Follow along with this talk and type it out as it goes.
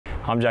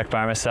I'm Jack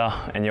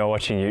Burmester and you're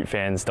watching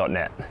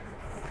Utefans.net.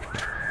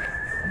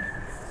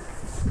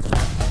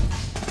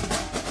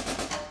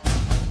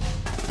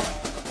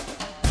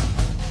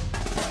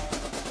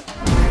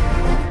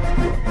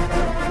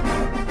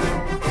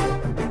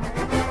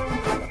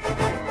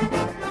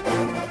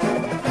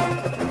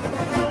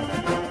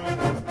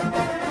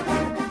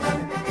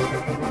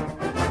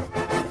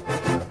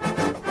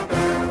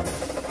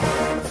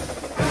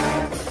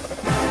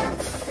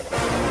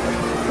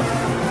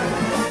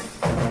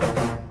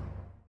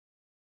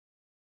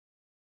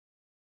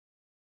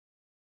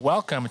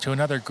 Welcome to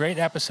another great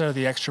episode of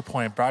The Extra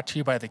Point, brought to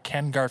you by the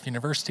Ken Garff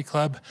University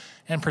Club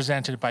and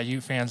presented by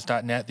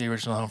Utefans.net, the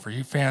original home for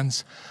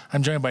Utefans.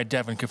 I'm joined by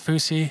Devin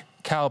Kaufusi,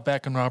 Cal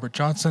Beck, and Robert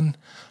Johnson.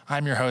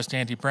 I'm your host,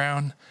 Andy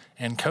Brown,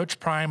 and Coach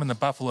Prime and the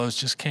Buffaloes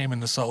just came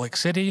into Salt Lake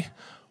City.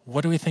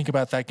 What do we think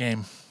about that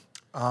game?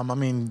 I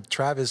mean,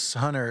 Travis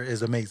Hunter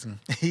is amazing.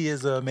 He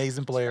is an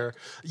amazing player.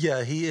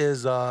 Yeah, he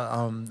is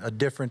a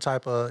different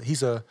type of.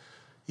 He's a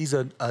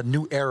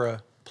new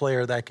era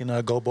player that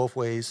can go both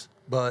ways.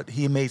 But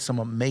he made some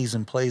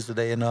amazing plays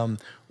today, and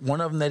one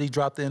of them that he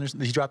dropped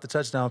the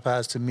touchdown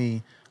pass to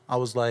me. I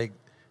was like,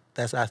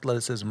 that's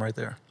athleticism right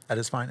there at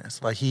its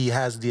finest. Like, he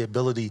has the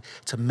ability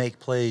to make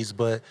plays,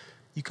 but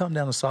you come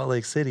down to Salt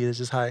Lake City, it's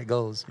just how it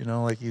goes. You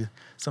know, like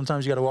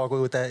sometimes you got to walk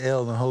away with that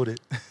L and hold it.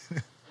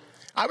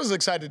 I was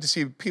excited to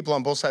see people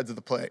on both sides of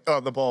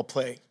the ball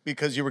play,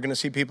 because you were going to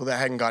see people that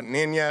hadn't gotten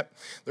in yet.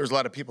 There's a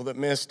lot of people that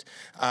missed,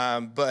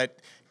 but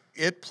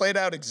it played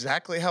out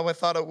exactly how I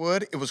thought it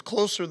would. It was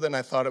closer than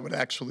I thought it would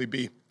actually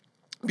be,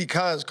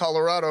 because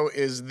Colorado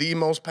is the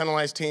most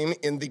penalized team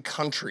in the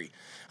country.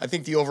 I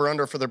think the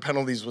over-under for their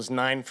penalties was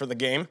 9 for the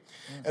game,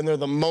 and they're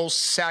the most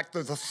sacked.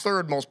 They're the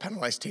third most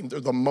penalized team. They're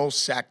the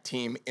most sacked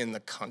team in the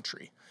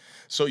country.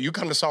 So you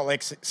come to Salt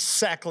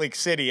Lake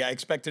City, I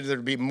expected there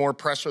to be more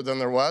pressure than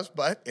there was,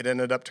 but it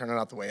ended up turning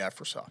out the way I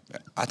foresaw.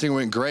 I think it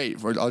went great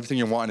for everything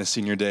you want in a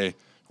senior day. You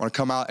want to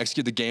come out,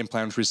 execute the game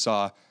plan, which we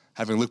saw,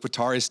 having Luke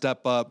Patari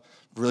step up,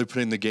 really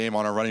putting the game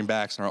on our running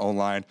backs and our own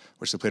line,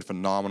 which they played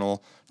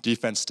phenomenal.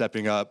 Defense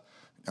stepping up,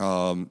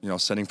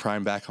 sending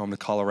Prime back home to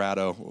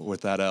Colorado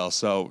with that L.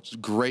 So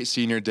great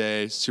senior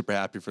day, super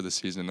happy for the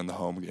season and the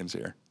home games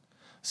here.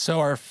 So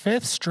our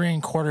fifth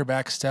string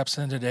quarterback steps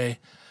in today,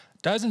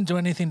 doesn't do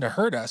anything to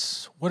hurt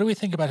us. What do we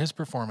think about his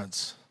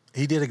performance?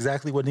 He did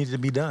exactly what needed to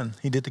be done.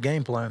 He did the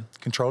game plan,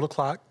 control the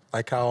clock,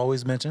 like Kyle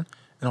always mentioned,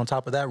 and on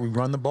top of that, we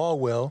run the ball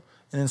well,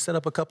 and then set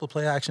up a couple of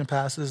play-action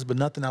passes, but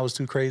nothing that was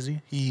too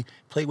crazy. He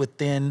played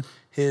within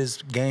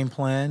his game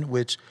plan,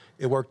 which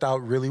it worked out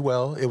really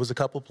well. It was a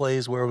couple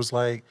plays where it was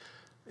like,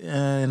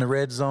 in the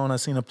red zone, I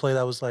seen a play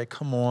that was like,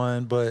 come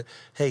on. But,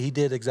 hey, he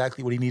did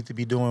exactly what he needed to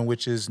be doing,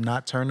 which is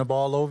not turn the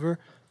ball over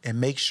and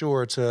make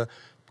sure to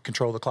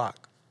control the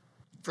clock.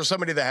 For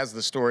somebody that has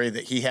the story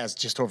that he has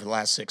just over the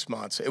last 6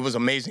 months, it was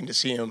amazing to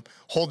see him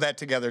hold that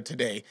together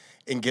today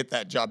and get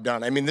that job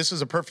done. I mean, this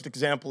is a perfect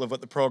example of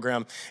what the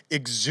program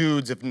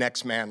exudes of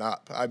next man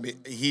up. I mean,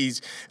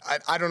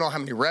 I don't know how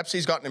many reps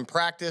he's gotten in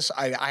practice.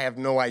 I have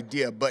no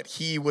idea, but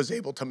he was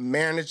able to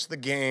manage the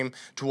game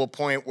to a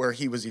point where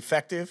he was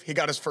effective. He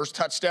got his first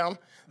touchdown.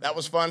 That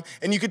was fun.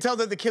 And you could tell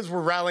that the kids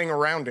were rallying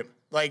around him.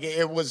 Like,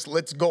 it was,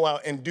 let's go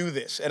out and do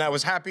this. And I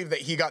was happy that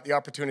he got the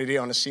opportunity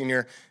on a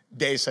senior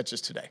day such as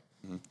today.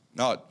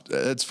 No,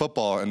 it's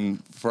football,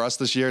 and for us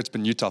this year, it's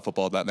been Utah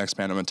football, that next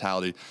man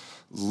mentality.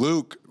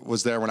 Luke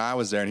was there when I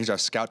was there, and he's our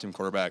scout team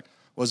quarterback,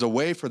 was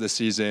away for the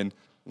season.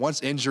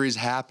 Once injuries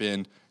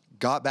happened,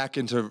 got back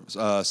into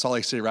Salt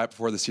Lake City right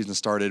before the season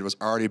started, was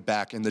already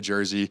back in the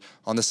jersey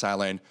on the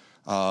sideline,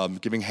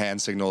 giving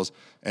hand signals,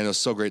 and it was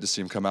so great to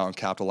see him come out and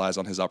capitalize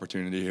on his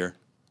opportunity here.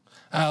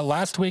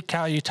 Last week,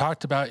 Cal, you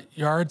talked about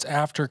yards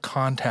after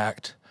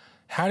contact.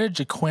 How did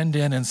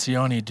Jaquindon and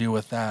Sione do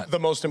with that? The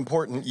most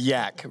important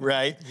yak,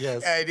 right?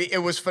 Yes.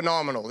 It was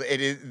phenomenal.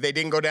 They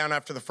didn't go down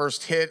after the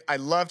first hit. I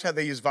loved how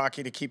they used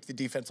Vaki to keep the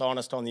defense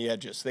honest on the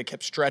edges. They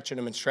kept stretching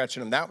them and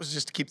stretching them. That was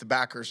just to keep the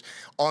backers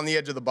on the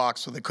edge of the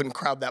box so they couldn't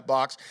crowd that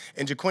box.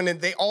 And Jaquindon,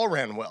 they all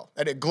ran well.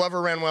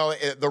 Glover ran well.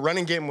 The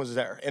running game was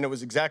there, and it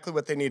was exactly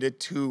what they needed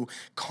to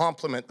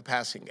complement the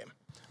passing game.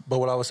 But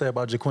what I would say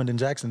about Jaquindon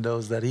Jackson, though,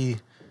 is that he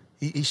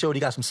showed he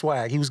got some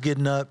swag. He was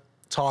getting up,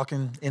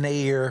 talking in their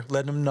ear,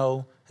 letting them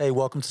know, hey,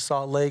 welcome to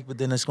Salt Lake, but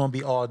then it's going to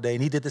be all day.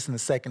 And he did this in the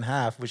second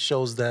half, which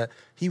shows that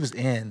he was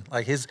in.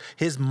 Like, his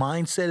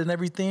mindset and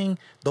everything,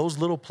 those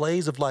little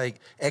plays of, like,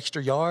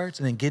 extra yards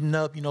and then getting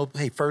up,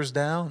 hey, first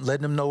down,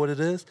 letting them know what it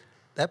is,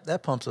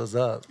 that pumps us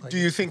up. Like, do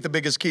you think the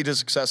biggest key to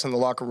success in the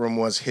locker room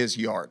was his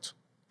yards?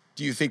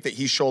 Do you think that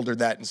he shouldered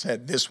that and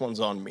said, this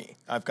one's on me,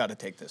 I've got to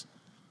take this?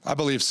 I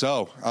believe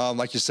so.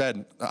 Like you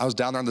said, I was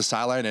down there on the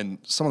sideline, and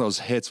some of those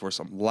hits were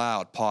some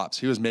loud pops.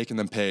 He was making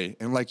them pay.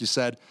 And like you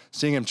said,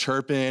 seeing him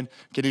chirping,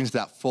 getting into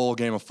that full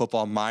game of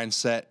football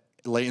mindset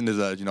late into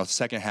the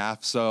second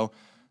half. So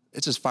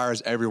it just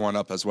fires everyone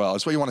up as well.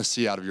 It's what you want to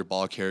see out of your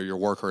ball carrier, your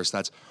workhorse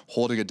that's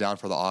holding it down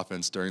for the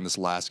offense during this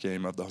last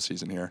game of the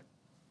season here.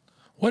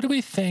 What do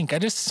we think?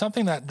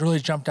 Something that really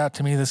jumped out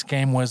to me this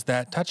game was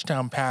that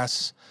touchdown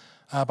pass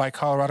by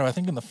Colorado, I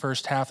think in the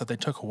first half that they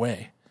took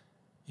away.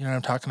 You know what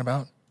I'm talking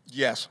about?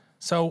 Yes.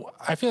 So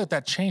I feel like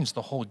that changed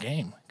the whole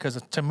game.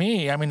 Because to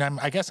me, I mean,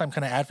 I guess I'm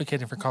kind of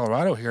advocating for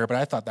Colorado here, but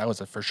I thought that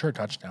was a for sure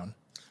touchdown.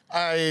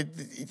 The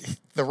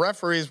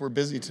referees were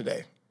busy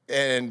today.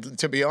 And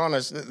to be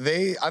honest,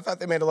 I thought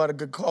they made a lot of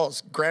good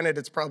calls. Granted,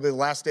 it's probably the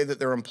last day that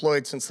they're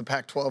employed since the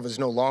Pac-12 is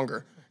no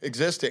longer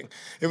existing.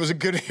 It was a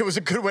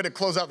good way to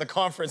close out the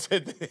conference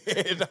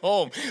at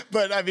home.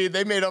 But I mean,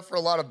 they made up for a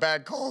lot of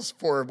bad calls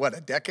for what,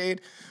 a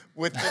decade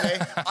with today.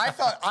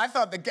 I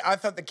thought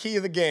the key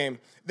of the game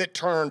that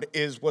turned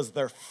was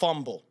their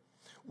fumble.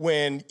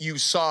 When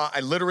I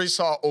literally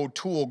saw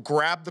O'Toole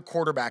grab the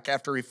quarterback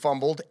after he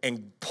fumbled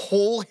and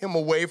pull him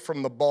away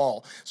from the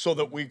ball so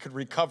that we could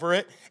recover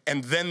it,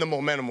 and then the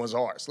momentum was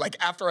ours. Like,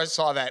 after I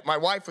saw that, my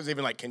wife was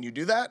even like, "Can you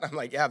do that?" I'm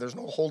like, "Yeah, there's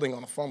no holding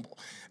on a fumble."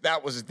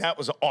 That was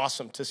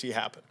awesome to see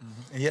happen.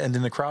 Mm-hmm. Yeah, and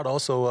then the crowd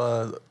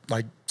also,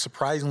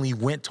 surprisingly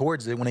went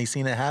towards it when they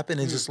seen it happen.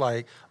 It's just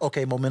like,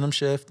 okay, momentum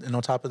shift, and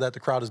on top of that, the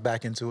crowd is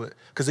back into it.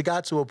 Because it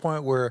got to a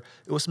point where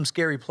it was some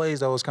scary plays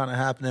that was kind of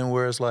happening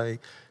where it's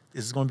like,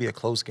 is this going to be a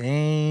close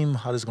game?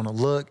 How is it going to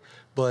look?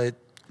 But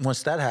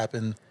once that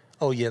happened,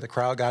 oh, yeah, the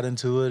crowd got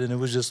into it, and it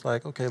was just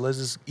like, okay, let's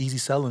just easy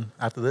selling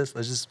after this.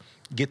 Let's just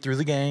get through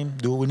the game,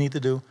 do what we need to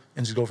do,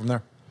 and just go from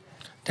there.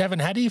 Devin,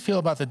 how do you feel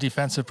about the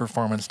defensive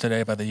performance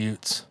today by the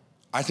Utes?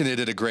 I think they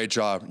did a great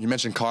job. You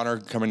mentioned Connor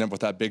coming up with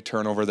that big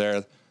turnover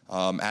there,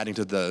 adding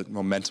to the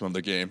momentum of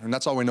the game. And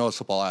that's all we know as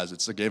football as.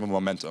 It's a game of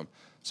momentum.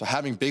 So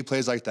having big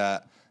plays like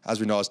that, as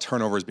we know, as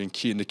turnovers being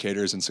key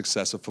indicators in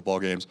success of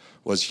football games,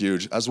 was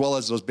huge. As well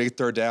as those big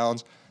third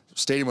downs. The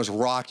stadium was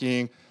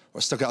rocking.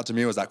 What stuck out to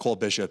me was that Cole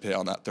Bishop hit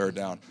on that third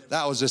down.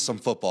 That was just some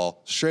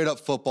football. Straight up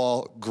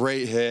football,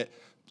 great hit.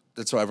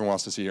 That's what everyone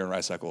wants to see here in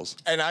Rice Eccles.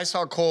 And I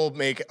saw Cole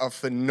make a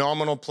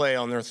phenomenal play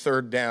on their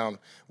third down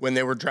when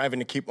they were driving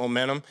to keep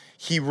momentum.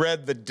 He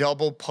read the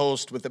double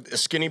post with a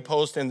skinny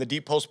post and the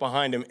deep post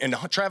behind him. And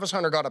Travis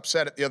Hunter got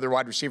upset at the other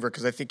wide receiver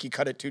because I think he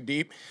cut it too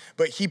deep.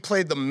 But he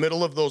played the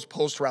middle of those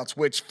post routes,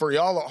 which for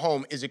y'all at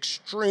home is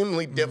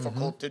extremely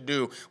difficult to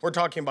do. We're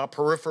talking about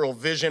peripheral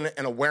vision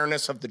and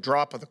awareness of the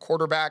drop of the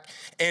quarterback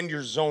and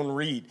your zone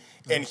read.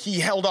 And he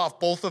held off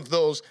both of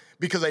those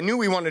because I knew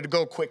we wanted to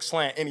go quick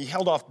slant, and he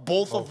held off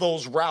both of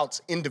those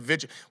routes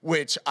individually,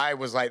 which I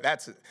was like,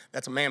 that's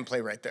a man play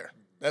right there.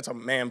 That's a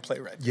man play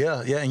right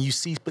there. Yeah, and you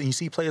see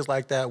players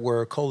like that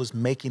where Cole is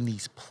making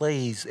these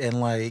plays, and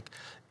like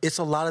it's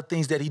a lot of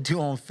things that he do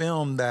on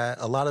film that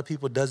a lot of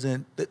people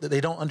they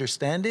don't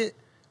understand it,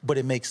 but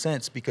it makes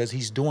sense because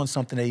he's doing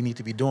something that he needs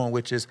to be doing,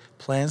 which is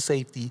playing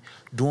safety,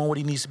 doing what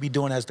he needs to be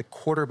doing as the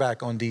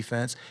quarterback on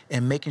defense,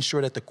 and making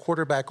sure that the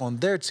quarterback on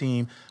their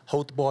team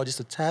hold the ball just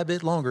a tad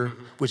bit longer,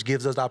 which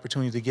gives us the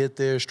opportunity to get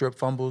there, strip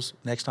fumbles,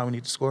 next time we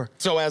need to score.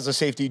 So as a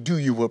safety, do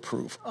you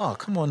approve? Oh,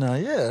 come on now,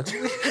 yeah.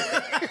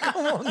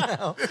 Come on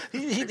now.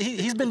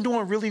 He's been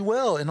doing really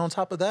well, and on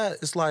top of that,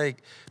 it's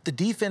like the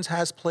defense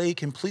has played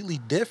completely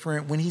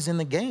different when he's in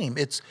the game.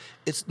 It's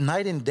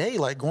night and day,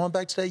 like going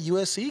back to that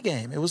USC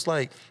game. It was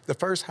like the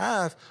first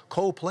half,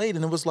 Cole played,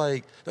 and it was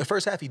like the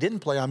first half he didn't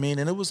play, and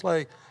it was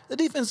like the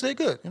defense did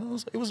good.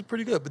 It was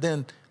pretty good. But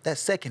then that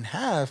second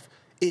half,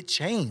 it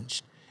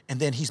changed. And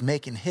then he's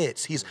making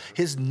hits.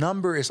 His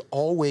number is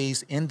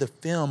always in the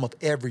film of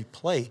every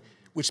play,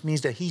 which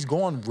means that he's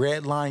going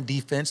red line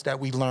defense that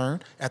we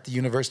learned at the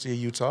University of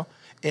Utah.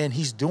 And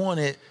he's doing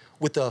it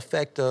with the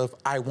effect of,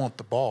 I want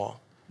the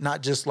ball.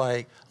 Not just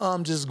like,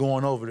 I'm just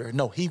going over there.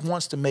 No, he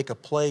wants to make a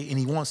play, and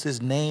he wants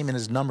his name and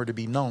his number to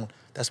be known.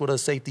 That's what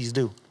us safeties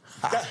do.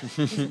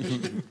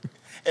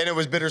 And it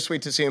was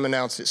bittersweet to see him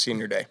announced at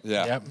senior day.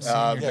 Yeah.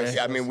 Yep.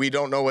 I mean, we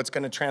don't know what's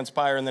going to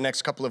transpire in the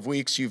next couple of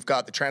weeks. You've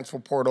got the transfer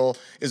portal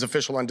is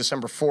official on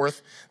December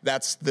 4th.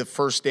 That's the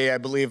first day, I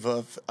believe,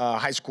 of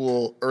high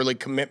school early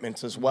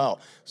commitments as well.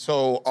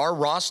 So our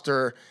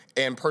roster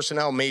and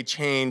personnel may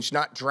change,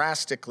 not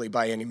drastically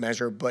by any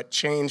measure, but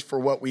change for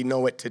what we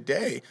know it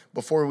today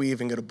before we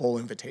even get a bowl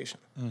invitation.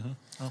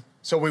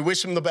 So we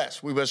wish them the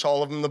best. We wish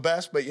all of them the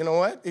best, but you know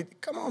what?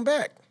 Come on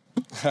back.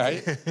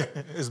 Right?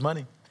 It's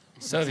money.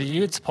 So the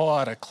Utes pull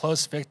out a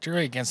close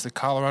victory against the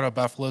Colorado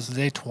Buffaloes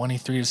today,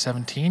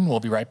 23-17. We'll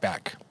be right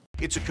back.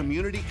 It's a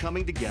community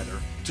coming together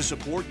to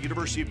support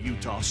University of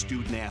Utah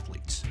student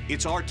athletes.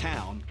 It's our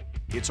town.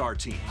 It's our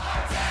team.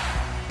 Our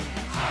town,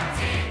 our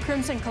team.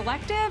 Crimson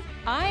Collective,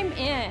 I'm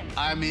in.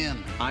 I'm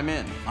in. I'm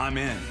in. I'm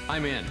in.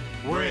 I'm in.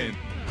 We're in.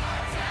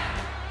 Our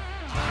town,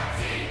 our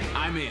team.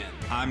 I'm in.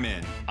 I'm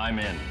in. I'm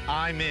in.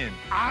 I'm in.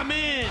 I'm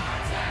in.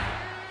 Our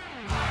town,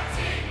 our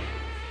team.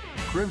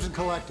 Crimson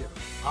Collective,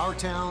 our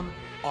town,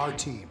 our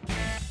team.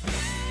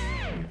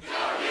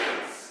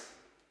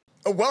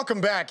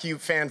 Welcome back, Ute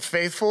fan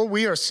faithful.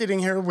 We are sitting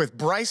here with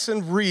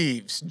Bryson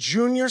Reeves,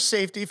 junior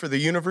safety for the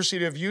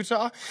University of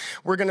Utah.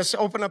 We're going to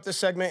open up the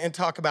segment and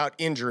talk about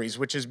injuries,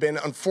 which has been,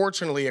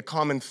 unfortunately, a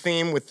common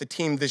theme with the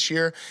team this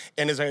year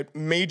and is a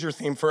major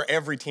theme for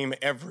every team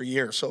every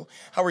year. So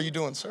how are you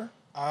doing, sir?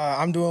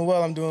 I'm doing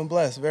well. I'm doing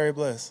blessed, very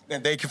blessed.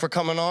 And thank you for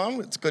coming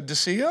on. It's good to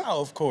see you.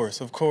 Oh, of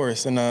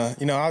course. And,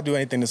 I'll do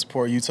anything to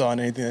support Utah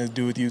and anything to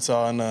do with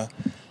Utah. And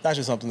that's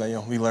just something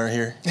that, we learn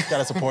here. Got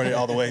to support it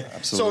all the way.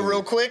 Absolutely. So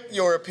real quick,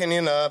 your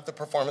opinion of the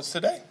performance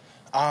today?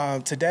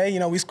 Today,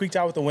 we squeaked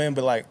out with the win,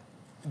 but,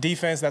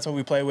 defense, that's what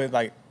we play with.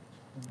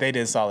 They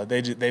did solid.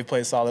 They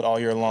played solid all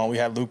year long. We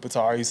had Luke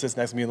Batar. He sits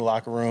next to me in the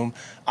locker room.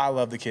 I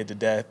love the kid to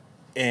death.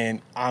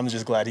 And I'm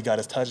just glad he got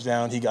his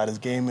touchdown. He got his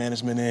game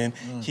management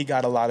in. He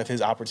got a lot of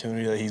his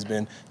opportunity that he's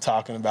been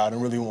talking about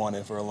and really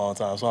wanted for a long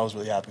time. So I was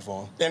really happy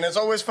for him. And it's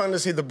always fun to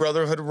see the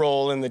brotherhood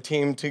roll and the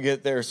team to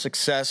get their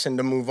success and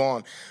to move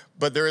on.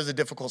 But there is a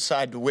difficult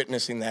side to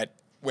witnessing that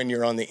when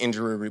you're on the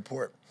injury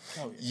report.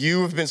 Oh, yeah.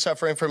 You have been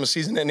suffering from a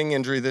season-ending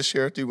injury this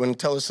year. Do you want to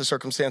tell us the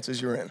circumstances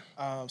you're in?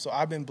 So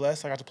I've been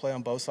blessed. I got to play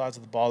on both sides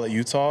of the ball at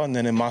Utah. And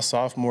then in my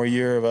sophomore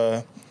year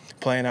of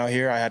playing out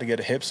here, I had to get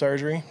a hip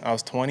surgery. I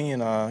was 20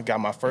 and got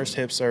my first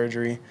hip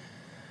surgery.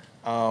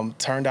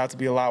 Turned out to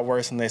be a lot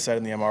worse than they said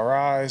in the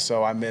MRI,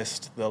 so I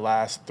missed the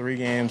last 3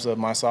 games of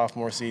my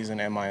sophomore season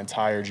and my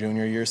entire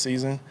junior year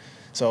season.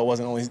 So it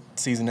wasn't only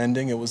season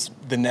ending, it was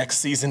the next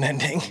season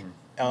ending.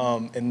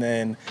 And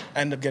then I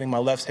ended up getting my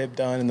left hip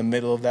done in the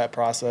middle of that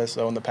process.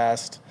 So in the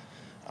past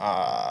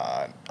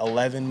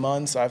 11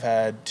 months, I've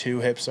had 2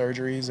 hip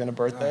surgeries and a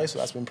birthday, so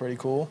that's been pretty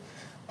cool.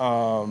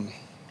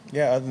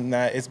 Yeah, other than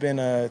that, it's been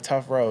a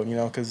tough road,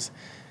 because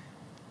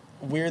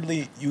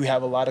weirdly, you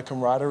have a lot of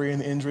camaraderie in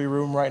the injury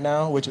room right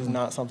now, which is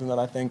not something that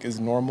I think is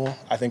normal.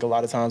 I think a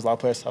lot of times a lot of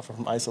players suffer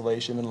from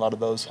isolation and a lot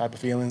of those type of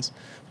feelings.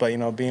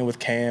 But, being with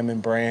Cam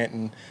and Brant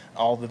and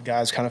all the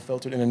guys kind of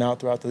filtered in and out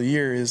throughout the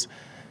year is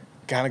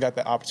kind of got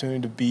the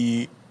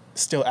opportunity to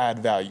still add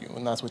value.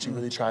 And that's what you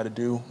really try to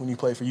do when you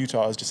play for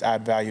Utah is just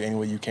add value any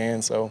way you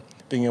can. So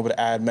being able to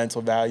add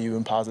mental value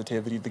and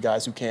positivity to the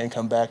guys who can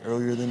come back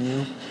earlier than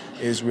you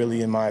is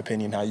really, in my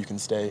opinion, how you can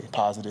stay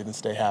positive and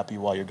stay happy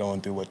while you're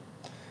going through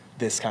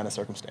this kind of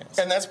circumstance.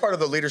 And that's part of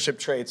the leadership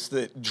traits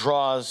that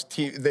draws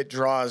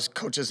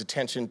coaches'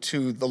 attention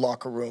to the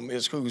locker room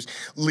is who's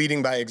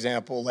leading by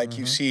example. Like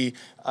you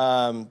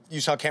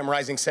saw Cam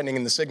Rising sending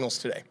in the signals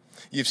today.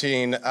 You've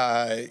seen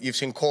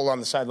Cole on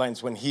the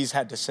sidelines when he's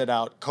had to sit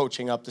out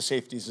coaching up the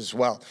safeties as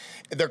well.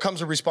 There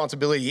comes a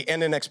responsibility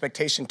and an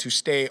expectation to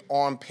stay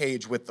on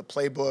page with the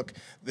playbook,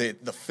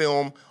 the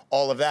film,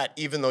 all of that.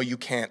 Even though you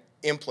can't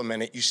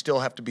implement it, you still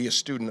have to be a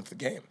student of the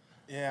game.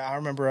 Yeah, I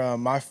remember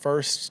my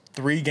first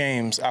 3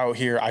 games out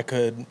here,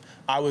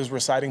 I was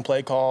reciting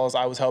play calls,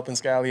 I was helping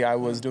Scally, I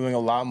was doing a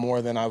lot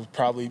more than I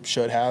probably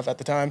should have at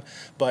the time,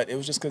 but it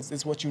was just because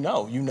it's what you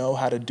know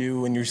how to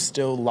do, and you're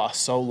still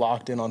so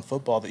locked in on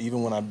football that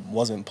even when I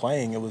wasn't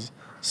playing, it was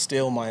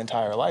still my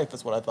entire life.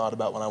 That's what I thought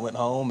about when I went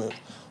home, and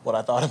what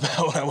I thought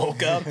about when I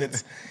woke up.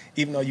 It's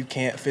even though you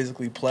can't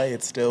physically play,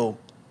 it's still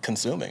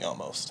consuming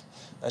almost.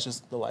 That's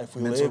just the life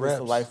we live, it's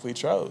the life we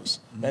chose.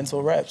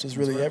 Mental reps is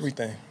really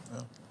everything.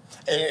 Yeah.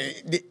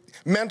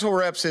 Mental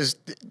reps is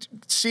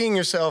seeing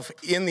yourself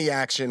in the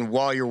action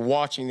while you're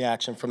watching the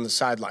action from the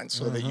sidelines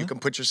so that you can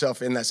put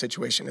yourself in that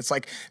situation. It's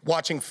like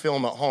watching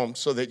film at home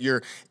so that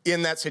you're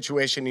in that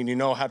situation and you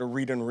know how to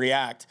read and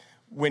react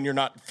when you're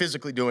not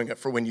physically doing it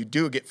for when you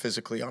do get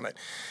physically on it.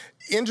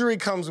 Injury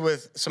comes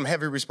with some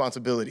heavy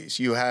responsibilities.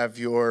 You have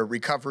your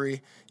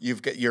recovery,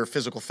 you've got your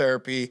physical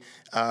therapy,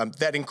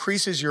 that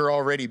increases your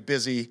already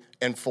busy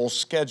and full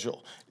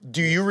schedule.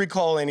 Do you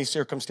recall any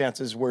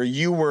circumstances where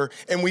you were,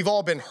 and we've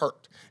all been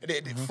hurt.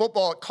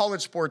 Football,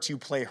 college sports, you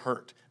play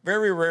hurt.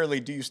 Very rarely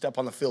do you step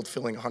on the field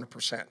feeling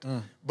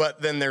 100%.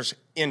 But then there's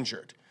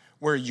injured,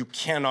 where you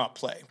cannot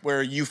play,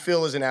 where you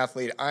feel as an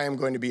athlete, I am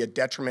going to be a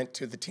detriment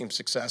to the team's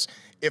success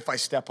if I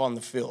step on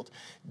the field.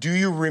 Do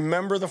you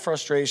remember the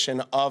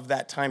frustration of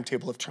that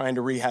timetable of trying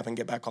to rehab and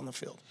get back on the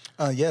field?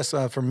 Yes,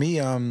 for me,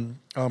 going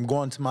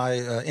to my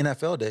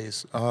NFL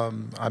days,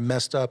 I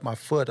messed up my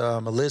foot, a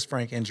Liz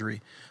Frank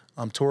injury.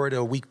 Tore it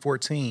at week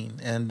 14,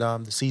 and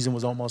the season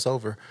was almost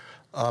over.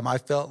 I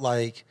felt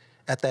like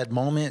at that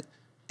moment,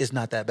 it's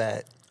not that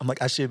bad. I'm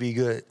like, I should be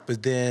good.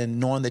 But then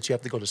knowing that you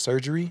have to go to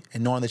surgery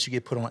and knowing that you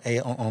get put on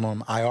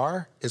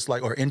IR, it's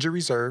like, or injury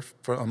reserve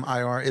for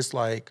IR, it's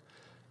like,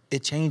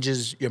 it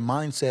changes your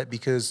mindset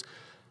because,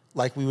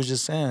 like we were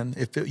just saying,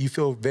 you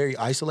feel very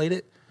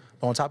isolated.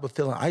 But on top of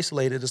feeling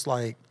isolated, it's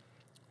like,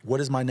 what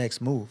is my next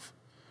move?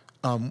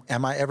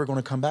 Am I ever going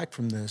to come back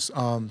from this?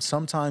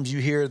 Sometimes you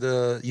hear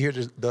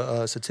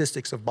the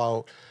statistics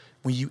about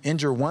when you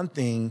injure one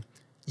thing,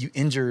 you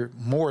injure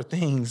more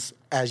things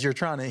as you're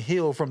trying to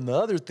heal from the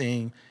other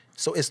thing.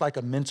 So it's like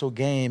a mental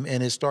game,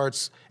 and it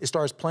starts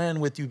playing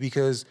with you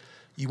because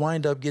you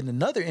wind up getting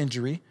another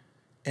injury,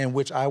 in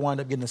which I wind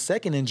up getting a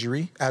second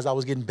injury as I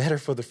was getting better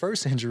for the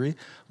first injury.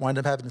 Wind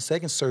up having a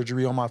second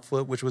surgery on my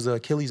foot, which was an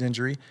Achilles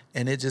injury,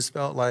 and it just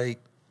felt like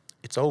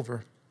it's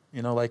over.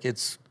 Like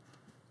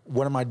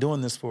what am I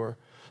doing this for?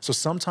 So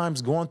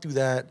sometimes going through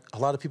that, a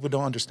lot of people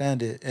don't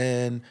understand it,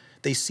 and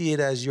they see it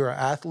as you're an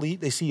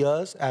athlete. They see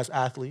us as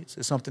athletes.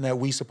 It's something that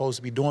we supposed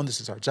to be doing. This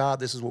is our job.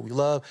 This is what we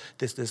love,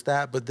 this,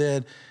 that. But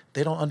then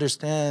they don't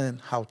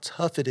understand how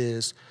tough it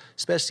is,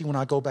 especially when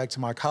I go back to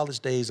my college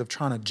days of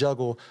trying to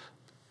juggle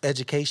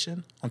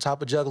education. On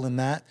top of juggling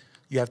that,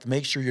 you have to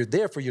make sure you're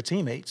there for your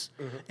teammates.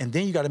 And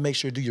then you got to make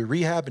sure you do your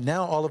rehab. And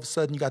now all of a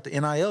sudden you got the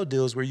NIL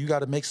deals where you got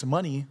to make some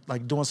money,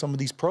 like doing some of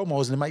these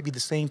promos. And it might be the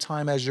same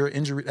time as your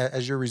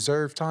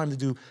reserve time to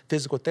do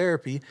physical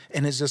therapy.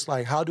 And it's just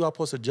like, how do I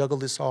supposed to juggle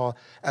this all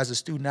as a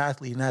student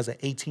athlete and as an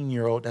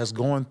 18-year-old that's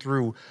going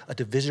through a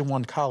Division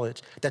I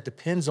college that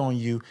depends on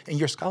you, and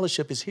your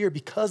scholarship is here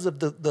because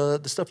of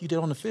the stuff you did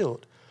on the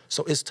field.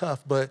 So it's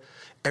tough, but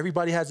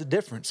everybody has it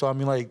different. So I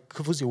mean, like,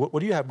 Kaufusi, what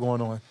do you have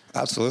going on?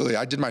 Absolutely.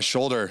 I did my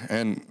shoulder,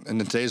 and in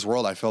today's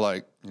world, I feel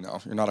like, you know,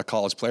 you're not a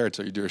college player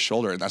until you do your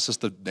shoulder, and that's just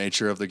the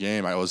nature of the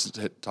game. I always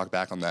talk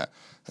back on that.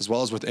 As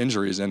well as with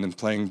injuries and in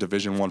playing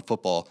Division I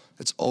football,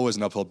 it's always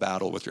an uphill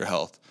battle with your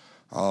health.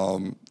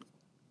 You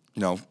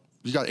know,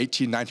 you got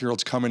 18,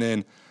 19-year-olds coming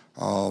in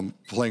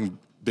playing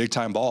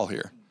big-time ball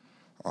here.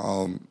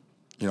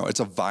 You know,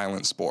 it's a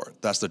violent sport.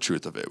 That's the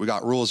truth of it. We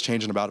got rules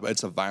changing about it, but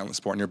it's a violent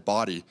sport, and your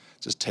body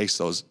just takes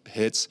those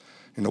hits,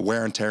 and the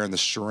wear and tear and the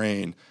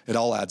strain. It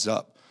all adds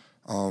up.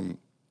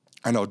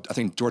 I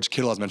think George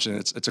Kittle has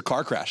mentioned it's a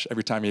car crash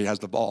every time he has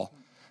the ball.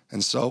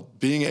 And so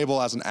being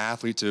able as an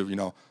athlete to, you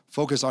know,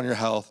 focus on your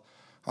health,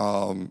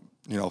 you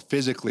know,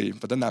 physically,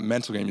 but then that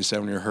mental game you said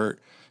when you're hurt,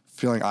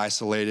 feeling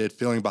isolated,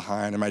 feeling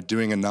behind, am I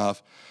doing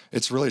enough?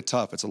 It's really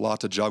tough. It's a lot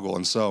to juggle.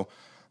 And so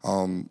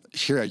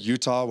here at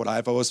Utah, what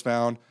I've always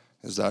found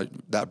is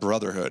that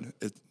brotherhood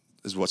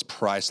is what's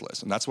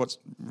priceless. And that's what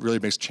really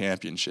makes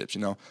championships,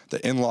 you know,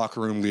 the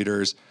in-locker room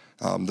leaders,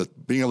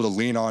 being able to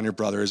lean on your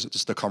brothers,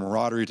 just the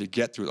camaraderie to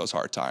get through those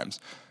hard times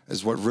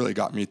is what really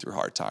got me through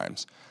hard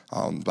times.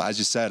 But as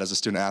you said, as a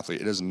student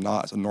athlete, it is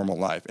not a normal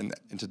life. And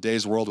in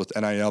today's world with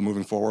NIL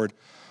moving forward,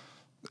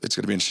 it's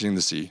going to be interesting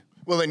to see.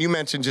 Well, and you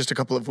mentioned just a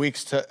couple of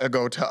weeks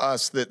ago to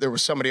us that there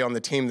was somebody on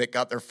the team that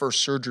got their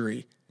first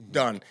surgery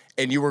done,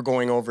 and you were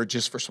going over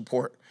just for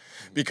support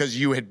because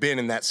you had been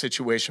in that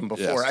situation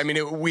before. Yes. I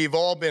mean, we've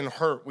all been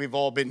hurt. We've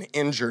all been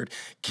injured.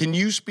 Can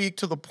you speak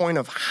to the point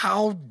of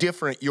how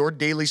different your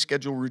daily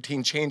schedule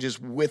routine changes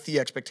with the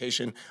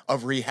expectation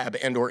of rehab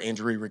and or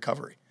injury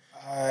recovery?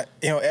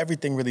 You know,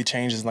 everything really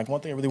changes. And like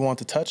one thing I really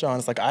wanted to touch on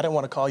is like, I didn't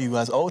want to call you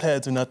guys old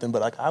heads or nothing,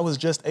 but like I was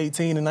just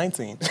 18 and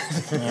 19.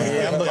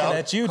 Yeah, I'm looking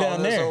at you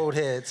down there. Old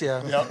heads,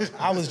 yeah. Yep.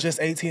 I was just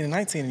 18 and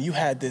 19, and you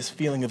had this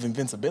feeling of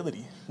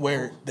invincibility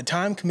where the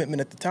time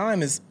commitment at the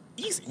time is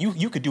easy.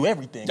 You could do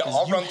everything.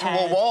 I'll run through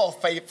a wall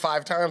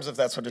 5 times if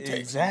that's what it takes.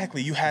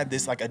 Exactly. You had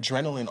this like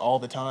adrenaline all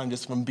the time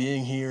just from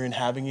being here and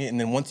having it. And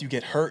then once you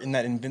get hurt and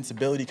that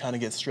invincibility kind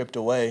of gets stripped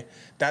away,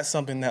 that's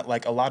something that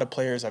like a lot of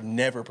players have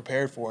never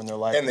prepared for in their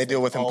life. And they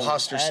deal with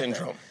imposter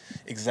syndrome.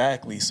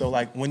 Exactly. So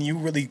like when you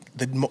really,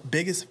 the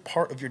biggest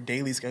part of your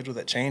daily schedule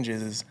that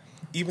changes is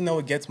even though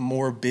it gets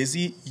more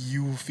busy,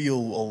 you feel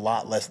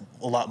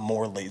a lot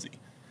more lazy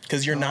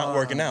because you're not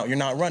working out. You're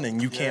not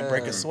running. You can't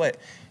break a sweat.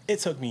 It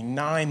took me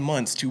 9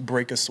 months to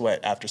break a sweat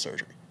after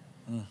surgery,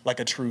 like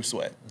a true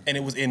sweat. And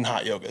it was in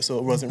hot yoga, so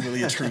it wasn't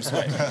really a true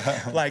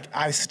sweat. Like,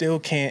 I still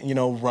can't, you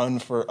know, run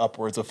for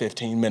upwards of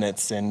 15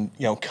 minutes and,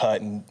 you know,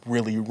 cut and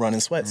really run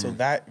and sweat. So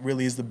that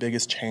really is the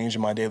biggest change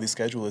in my daily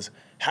schedule is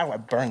how do I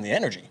burn the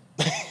energy?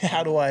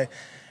 How do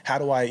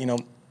I, you know,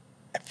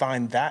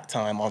 find that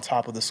time on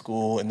top of the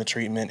school and the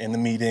treatment and the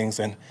meetings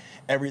and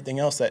everything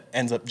else that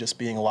ends up just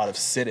being a lot of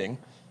sitting?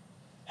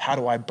 How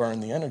do I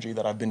burn the energy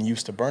that I've been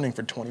used to burning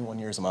for 21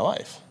 years of my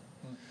life?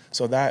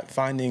 So that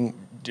finding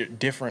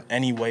different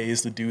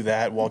ways to do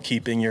that while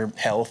keeping your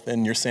health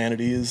and your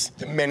sanity is...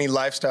 The many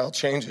lifestyle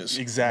changes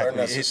exactly. are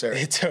necessary.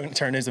 It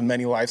turned into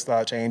many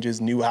lifestyle changes,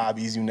 new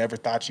hobbies you never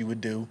thought you would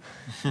do.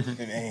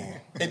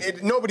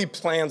 Nobody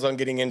plans on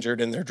getting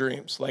injured in their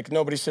dreams. Like,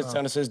 nobody sits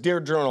down and says, Dear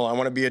Journal, I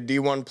want to be a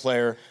D1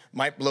 player,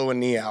 might blow a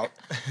knee out,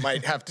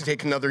 might have to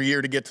take another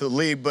year to get to the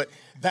league, but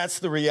that's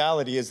the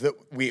reality is that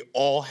we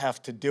all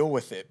have to deal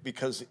with it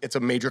because it's a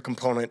major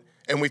component,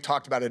 and we've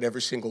talked about it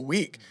every single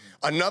week.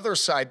 Another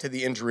side to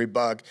the injury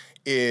bug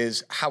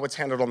is how it's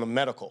handled on the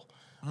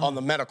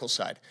medical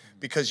side,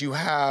 because you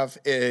have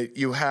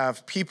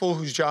people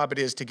whose job it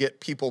is to get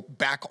people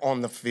back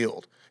on the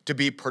field to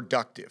be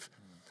productive.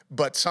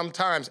 But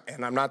sometimes,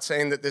 and I'm not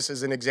saying that this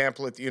is an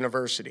example at the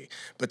university,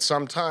 but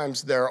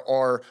sometimes there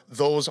are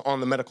those on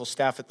the medical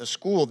staff at the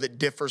school that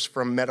differs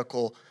from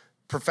medical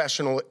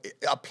professional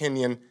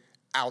opinion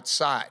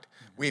outside.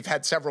 We've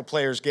had several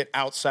players get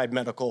outside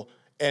medical,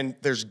 and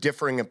there's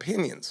differing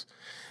opinions.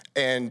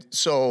 And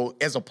so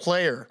as a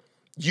player,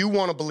 you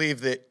want to believe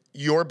that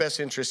your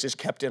best interest is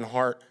kept in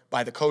heart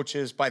by the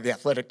coaches, by the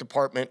athletic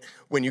department,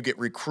 when you get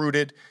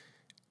recruited.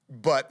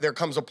 But there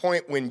comes a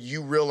point when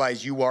you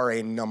realize you are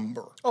a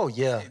number. Oh,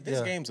 yeah.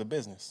 This game's a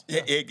business.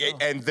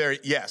 And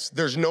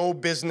there's no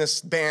business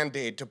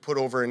Band-Aid to put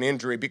over an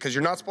injury because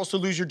you're not supposed to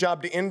lose your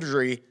job to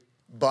injury,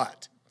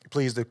 but...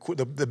 Please,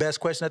 the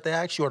best question that they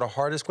ask you or the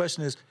hardest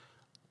question is,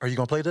 are you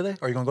going to play today?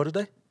 Are you going to go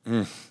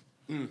today?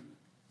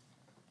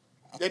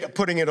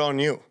 Putting it on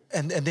you.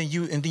 And then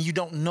you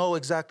don't know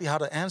exactly how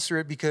to answer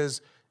it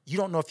because you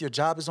don't know if your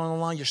job is on the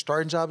line, your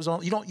starting job is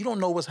on. You don't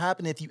know what's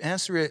happening. If you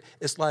answer it,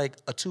 it's like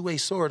a two-way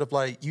sword of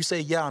like you say,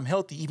 yeah, I'm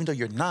healthy, even though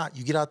you're not.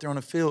 You get out there on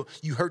the field,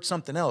 you hurt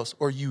something else,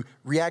 or you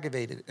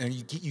re-aggravate it, and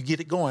you get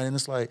it going, and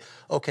it's like,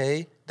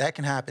 okay, that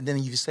can happen.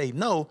 Then you say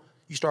no,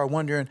 you start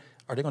wondering,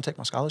 are they going to take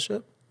my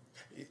scholarship?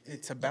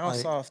 To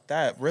bounce off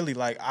that, really,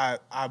 like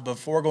I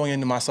before going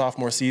into my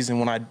sophomore season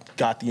when I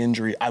got the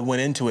injury, I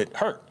went into it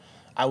hurt.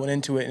 I went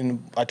into it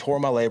and I tore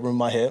my labrum in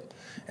my hip,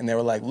 and they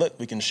were like, look,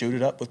 we can shoot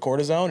it up with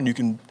cortisone and you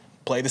can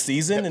play the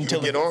season until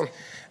you get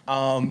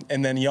on.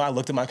 And then, I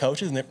looked at my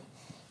coaches and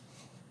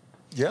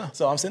yeah.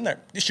 So I'm sitting there,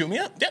 just shoot me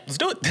up. Yep, let's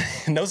do it.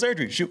 No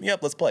surgery, shoot me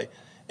up, let's play.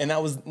 And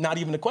that was not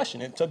even a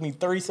question. It took me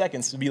 30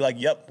 seconds to be like,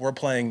 yep, we're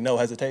playing, no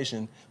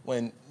hesitation,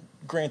 when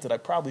granted, I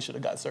probably should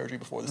have got surgery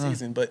before the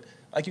season, but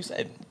like you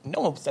said,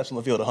 no one steps on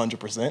the field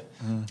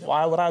 100%.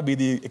 Why would I be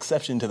the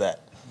exception to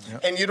that?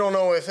 Yep. And you don't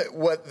know if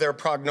what their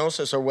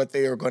prognosis or what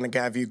they are going to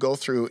have you go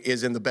through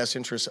is in the best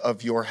interest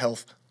of your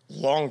health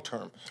long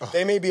term.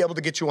 They may be able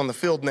to get you on the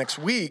field next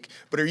week,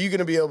 but are you going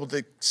to be able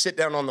to sit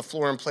down on the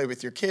floor and play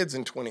with your kids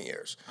in 20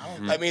 years?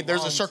 I mean,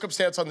 there's a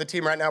circumstance on the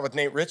team right now with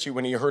Nate Ritchie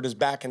when he hurt his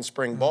back in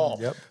spring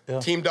ball.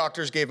 Team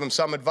doctors gave him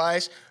some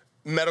advice.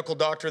 Medical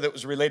doctor that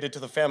was related to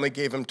the family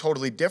gave him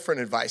totally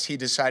different advice. He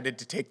decided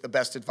to take the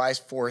best advice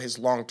for his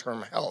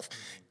long-term health.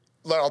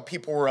 A lot of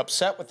people were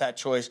upset with that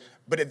choice,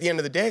 but at the end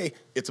of the day,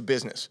 it's a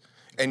business,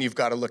 and you've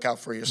got to look out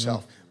for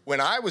yourself. When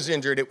I was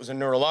injured, it was a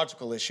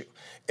neurological issue,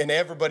 and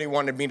everybody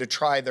wanted me to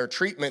try their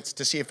treatments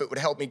to see if it would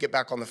help me get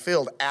back on the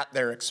field at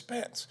their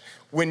expense.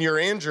 When you're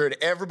injured,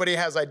 everybody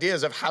has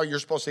ideas of how you're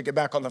supposed to get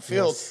back on the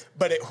field,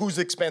 but at whose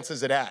expense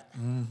is it at?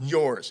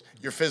 Yours,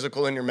 your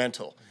physical and your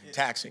mental.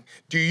 Taxing.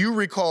 Do you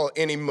recall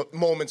any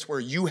moments where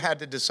you had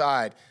to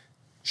decide,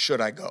 should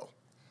I go?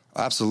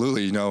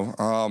 Absolutely. It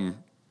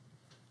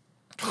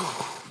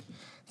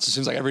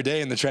seems like every day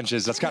in the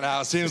trenches. That's kind of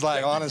how it seems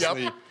like,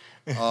 honestly.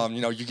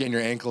 You're getting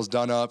your ankles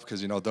done up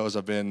because, those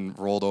have been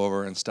rolled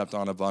over and stepped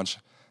on a bunch.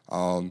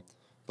 But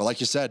like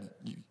you said,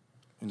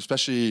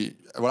 especially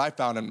what I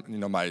found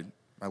in, my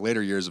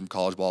later years of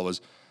college ball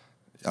was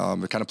it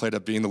kind of played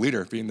up being the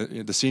leader,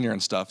 being the senior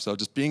and stuff. So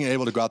just being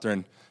able to go out there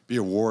and be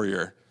a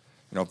warrior,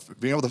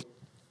 being able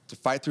to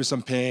fight through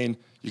some pain,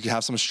 you can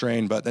have some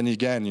strain, but then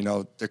again,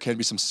 there can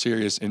be some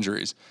serious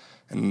injuries.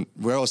 And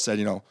we always said,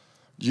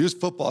 use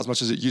football as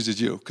much as it uses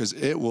you, because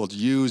it will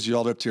use you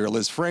all the way up to your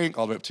Liz Frank,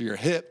 all the way up to your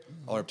hip,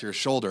 all the way up to your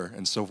shoulder,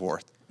 and so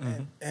forth.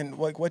 And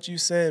like what you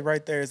said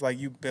right there is like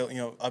you built,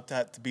 up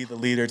that to be the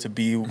leader, to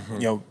be,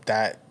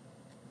 that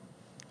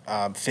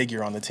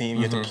figure on the team.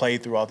 You have to play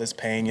through all this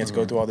pain. You have to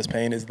go through all this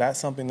pain. Is that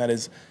something that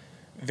is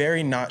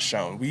very not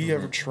shown? We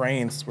ever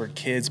train where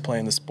kids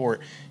playing the sport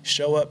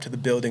show up to the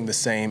building the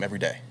same every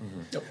day.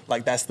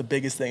 Like that's the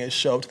biggest thing, is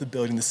show up to the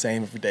building the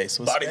same every day.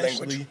 So body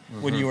especially language.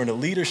 When you're in a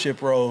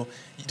leadership role,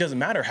 it doesn't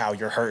matter how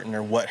you're hurting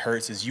or what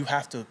hurts, is you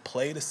have to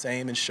play the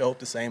same and show up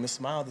the same and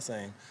smile the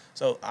same.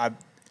 So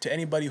to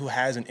anybody who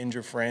has an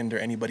injured friend or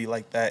anybody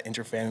like that,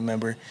 injured family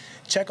member,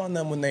 check on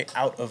them when they're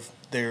out of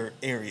their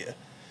area,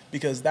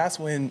 because that's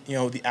when,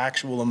 the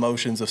actual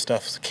emotions of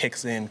stuff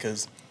kicks in,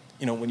 because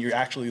when you're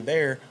actually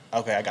there,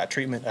 okay, I got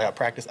treatment, I got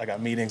practice, I got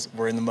meetings,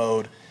 we're in the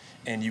mode,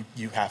 and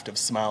you have to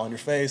smile on your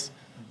face,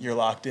 you're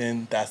locked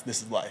in,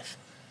 this is life.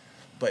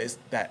 But it's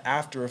that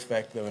after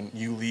effect, though, when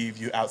you leave,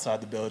 you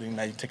outside the building,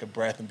 now you take a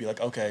breath and be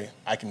like, okay,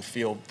 I can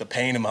feel the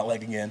pain in my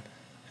leg again.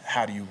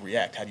 How do you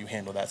react? How do you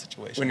handle that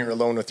situation? When you're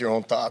alone with your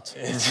own thoughts.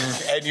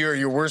 And you're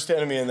your worst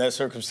enemy in that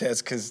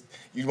circumstance, because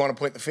you want to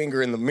point the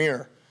finger in the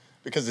mirror,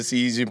 because it's the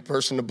easiest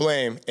person to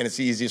blame and it's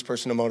the easiest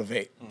person to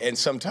motivate. And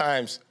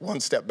sometimes one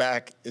step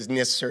back is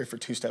necessary for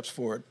 2 steps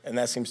forward, and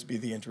that seems to be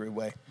the injury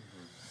way.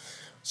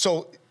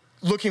 So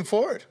looking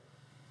forward,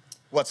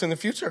 what's in the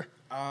future?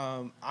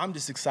 I'm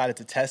just excited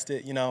to test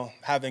it.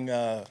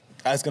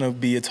 That's going to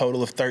be a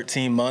total of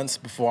 13 months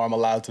before I'm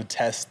allowed to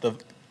test the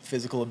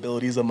physical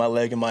abilities of my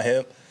leg and my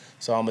hip.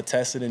 So I'm going to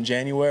test it in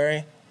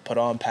January, put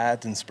on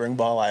pads and spring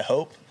ball, I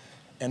hope.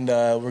 And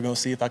we're going to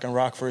see if I can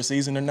rock for a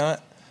season or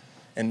not.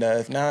 And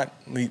if not,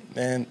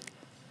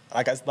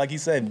 like you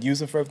said,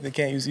 use it for if they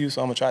can't use you.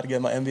 So I'm going to try to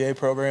get my MBA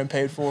program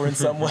paid for in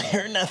some way or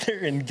another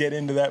and get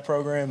into that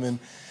program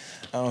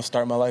and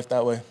start my life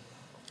that way.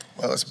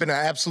 Well, it's been an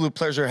absolute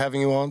pleasure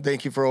having you on.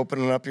 Thank you for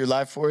opening up your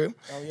life for you.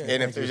 Oh, yeah,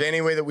 and if there's any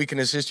way that we can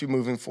assist you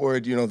moving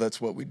forward, that's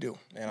what we do.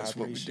 Man, that's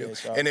what we do.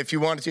 y'all. And if you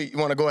want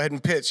to go ahead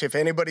and pitch. If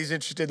anybody's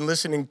interested in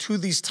listening to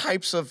these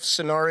types of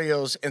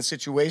scenarios and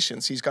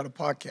situations, he's got a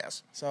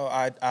podcast. So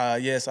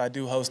yes, I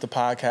do host a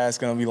podcast.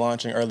 Going to be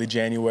launching early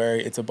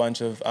January. It's a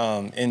bunch of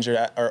injured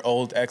or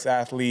old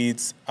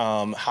ex-athletes,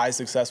 high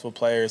successful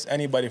players,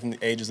 anybody from the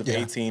ages of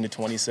 18 to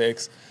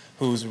 26,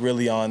 who's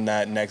really on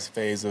that next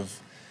phase of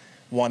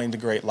wanting the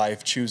great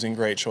life, choosing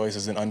great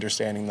choices, and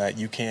understanding that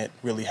you can't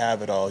really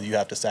have it all. You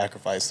have to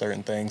sacrifice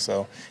certain things.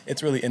 So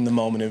it's really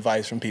in-the-moment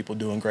advice from people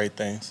doing great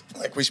things.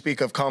 Like we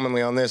speak of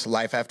commonly on this,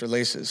 life after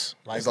laces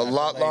is a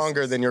lot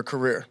longer than your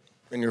career.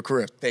 in your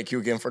career. Thank you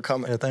again for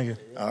coming. Yeah, thank you.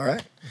 All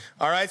right.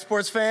 All right,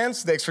 sports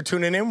fans, thanks for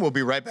tuning in. We'll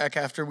be right back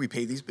after we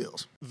pay these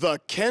bills. The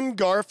Ken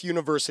Garff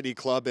University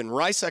Club in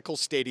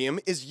Rice-Eccles Stadium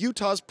is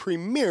Utah's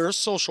premier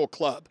social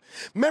club.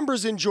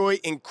 Members enjoy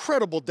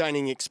incredible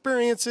dining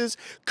experiences,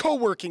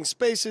 co-working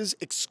spaces,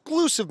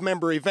 exclusive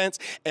member events,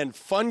 and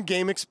fun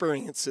game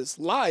experiences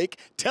like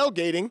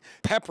tailgating,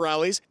 pep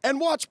rallies, and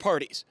watch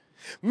parties.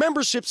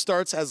 Membership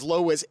starts as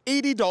low as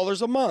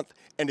 $80 a month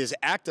and is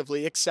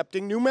actively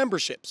accepting new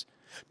memberships.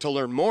 To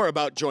learn more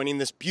about joining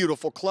this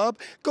beautiful club,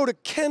 go to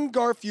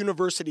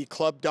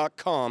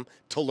kengarfuniversityclub.com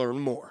to learn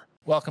more.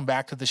 Welcome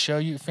back to the show,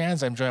 Ute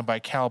fans. I'm joined by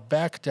Cal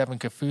Beck, Devin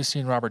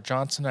Kaufusi, and Robert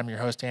Johnson. I'm your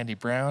host, Andy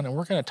Brown, and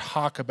we're going to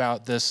talk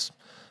about this,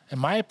 in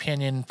my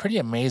opinion, pretty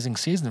amazing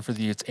season for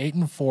the Utes,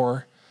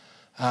 8-4.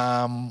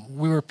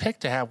 We were picked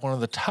to have one of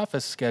the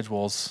toughest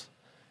schedules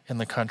in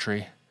the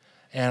country,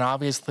 and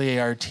obviously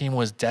our team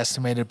was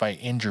decimated by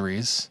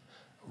injuries.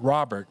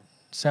 Robert,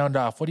 sound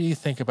off. What do you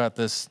think about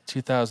this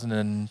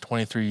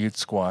 2023 Ute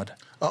squad?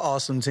 An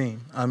awesome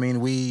team. I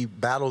mean, we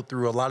battled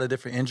through a lot of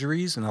different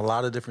injuries and a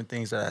lot of different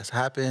things that has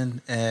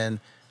happened. And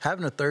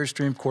having a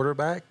third-string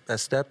quarterback that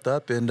stepped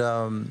up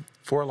and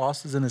 4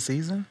 losses in a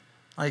season,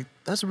 like,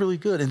 that's really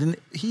good. And then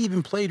he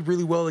even played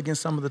really well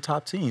against some of the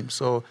top teams.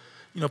 So,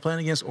 you know,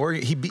 playing against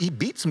Oregon, he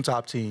beat some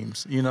top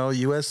teams, you know,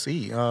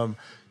 USC.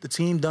 The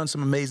team done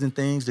some amazing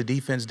things. The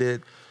defense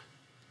did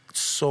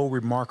so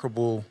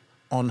remarkable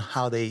on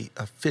how they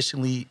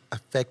efficiently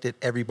affected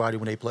everybody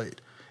when they played.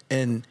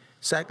 And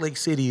Sac Lake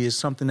City is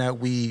something that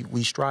we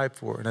strive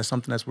for, and that's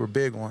something that we're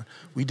big on.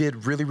 We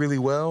did really, really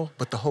well,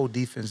 but the whole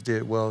defense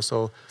did well.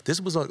 So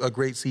this was a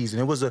great season.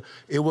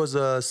 It was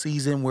a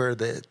season where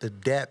the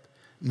depth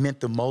meant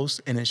the most,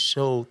 and it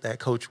showed that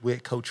Coach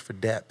Witt coached for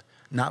depth,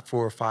 not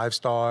for 5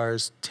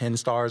 stars, 10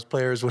 stars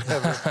players,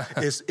 whatever.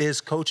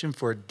 It's coaching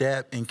for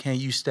depth, and can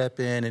you step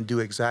in and do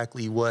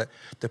exactly what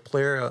the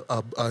player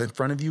in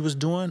front of you is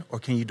doing, or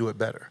can you do it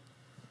better?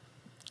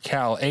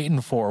 Cal,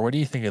 8-4. What do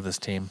you think of this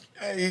team?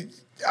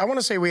 I want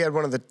to say we had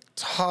one of the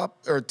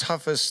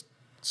toughest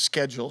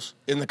schedules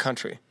in the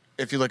country.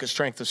 If you look at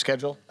strength of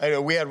schedule,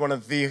 we had one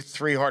of the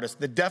 3 hardest,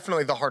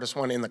 definitely the hardest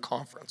one in the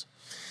conference.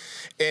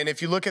 And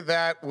if you look at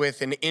that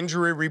with an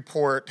injury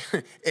report,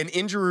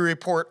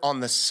 on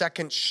the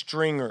second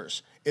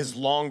stringers is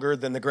longer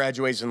than the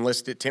graduation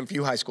list at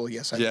Timpview High School.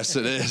 Yes, Yes,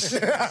 it is.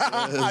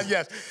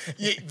 Yes,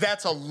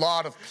 that's a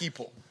lot of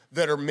people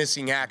that are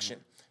missing action.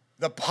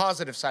 The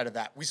positive side of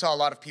that, we saw a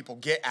lot of people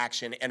get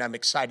action, and I'm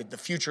excited. The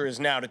future is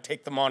now, to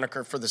take the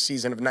moniker for the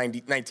season of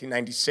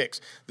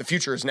 1996. The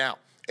future is now.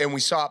 And we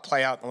saw it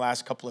play out in the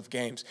last couple of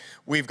games.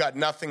 We've got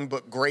nothing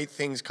but great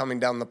things coming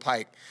down the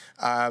pike.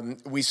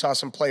 We saw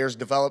some players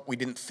develop. We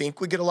didn't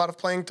think we'd get a lot of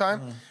playing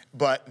time,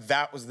 but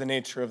that was the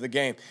nature of the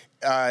game.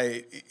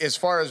 As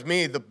far as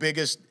me, the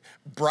biggest,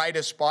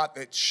 brightest spot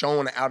that's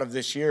shown out of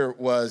this year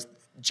was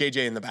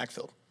JJ in the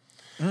backfield.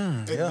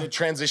 The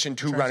transition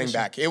to running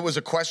back. It was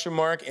a question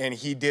mark, and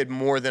he did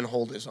more than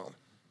hold his own.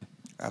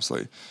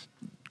 Absolutely.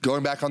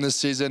 Going back on this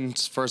season,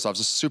 first off,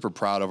 just super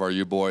proud of our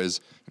U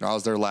boys. You know, I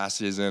was there last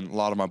season. A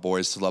lot of my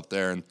boys still up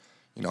there and,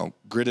 you know,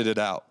 gritted it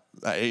out.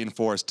 That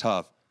 8-4 is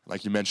tough.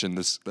 Like you mentioned,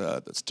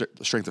 the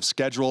strength of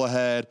schedule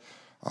ahead.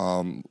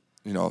 You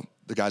know,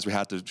 the guys we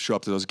had to show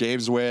up to those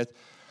games with.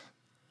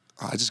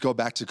 I just go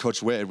back to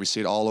Coach Witt, and we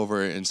see it all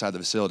over inside the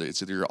facility.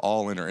 It's either you're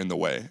all in or in the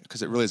way,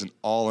 because it really is an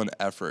all-in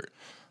effort.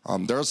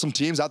 There are some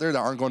teams out there that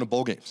aren't going to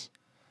bowl games.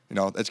 You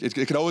know, it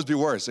could always be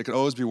worse. It could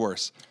always be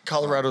worse.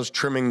 Colorado's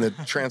trimming the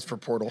transfer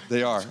portal.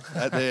 They are.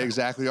 They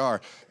exactly are.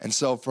 And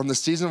so from the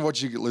season,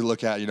 what you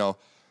look at, you know,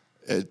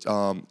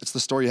 it's the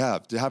story you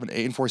have. To have an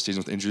 8-4 season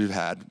with the injury you've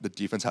had, the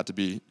defense had to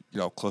be, you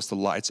know, close to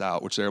lights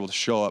out, which they're able to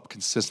show up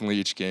consistently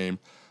each game,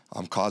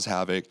 cause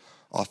havoc.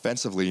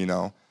 Offensively, you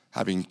know,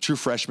 having true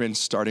freshmen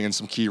starting in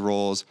some key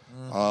roles,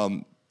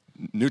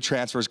 new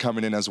transfers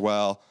coming in as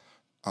well.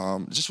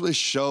 It just really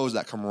shows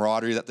that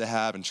camaraderie that they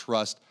have and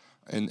trust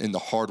in the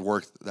hard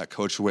work that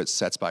Coach Witt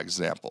sets by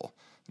example.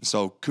 And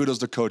so kudos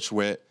to Coach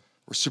Witt.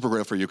 We're super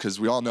grateful for you,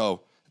 because we all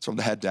know it's from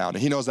the head down.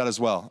 And he knows that as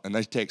well. And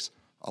that takes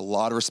a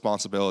lot of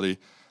responsibility,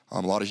 a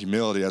lot of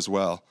humility as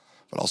well,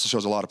 but also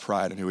shows a lot of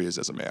pride in who he is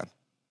as a man.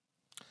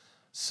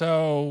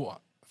 So,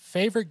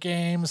 favorite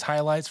games,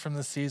 highlights from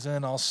the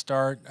season. I'll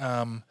start.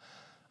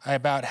 I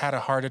about had a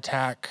heart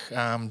attack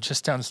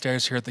just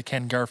downstairs here at the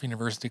Ken Garff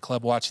University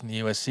Club watching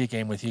the USC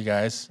game with you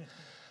guys.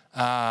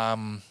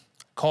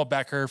 Cole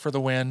Becker for the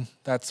win.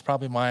 That's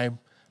probably my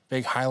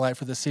big highlight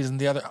for the season.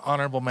 The other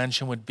honorable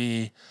mention would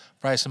be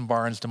Bryson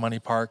Barnes to Money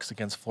Parks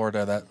against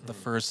Florida, the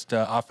first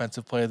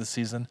offensive play of the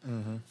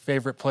season.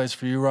 Favorite plays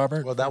for you,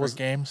 Robert? Well, that was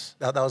games.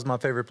 That was my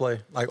favorite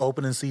play. Like,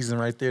 opening season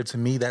right there, to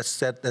me, that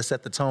set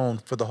the tone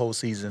for the whole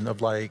season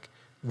of, like,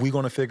 we're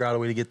going to figure out a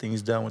way to get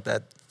things done with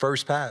that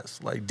first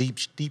pass, like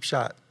deep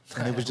shot.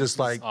 And it was just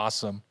like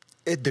awesome.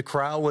 the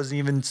crowd wasn't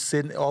even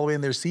sitting all the way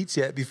in their seats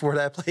yet before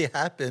that play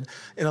happened.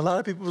 And a lot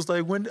of people was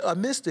like, when I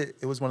missed it,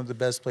 it was one of the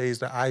best plays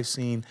that I've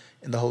seen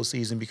in the whole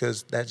season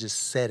because that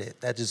just said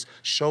it. That just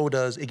showed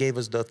us, it gave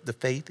us the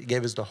faith, it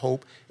gave us the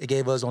hope. It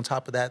gave us, on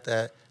top of that,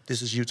 that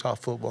this is Utah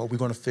football. We're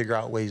going to figure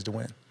out ways to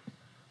win.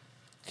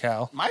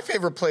 Cal? My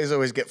favorite plays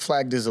always get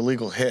flagged as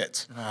illegal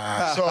hits. So,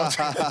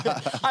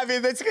 I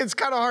mean, it's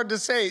kind of hard to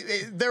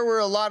say. There were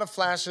a lot of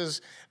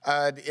flashes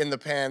in the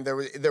pan.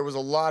 There was a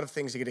lot of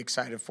things to get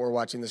excited for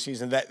watching the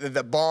season.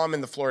 The bomb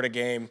in the Florida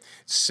game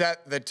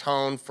set the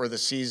tone for the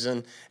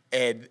season,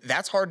 and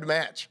that's hard to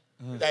match.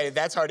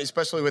 That's hard,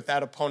 especially with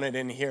that opponent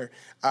in here.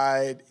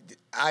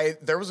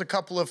 There was a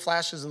couple of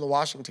flashes in the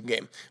Washington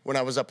game when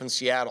I was up in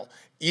Seattle.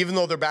 Even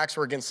though their backs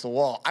were against the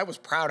wall, I was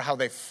proud how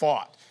they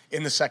fought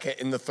in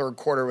the third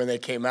quarter when they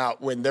came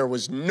out, when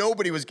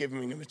nobody was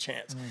giving them a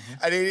chance.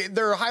 I mean,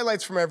 there are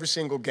highlights from every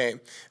single game.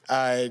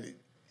 I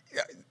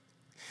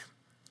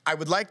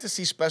would like to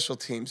see special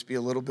teams be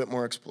a little bit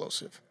more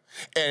explosive.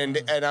 And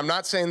I'm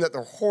not saying that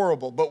they're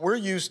horrible, but we're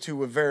used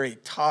to a very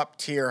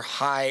top-tier,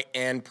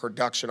 high-end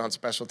production on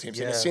special teams.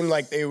 Yes. And it seemed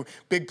like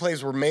big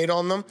plays were made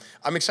on them.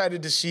 I'm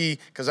excited to see,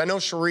 because I know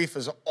Sharif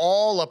is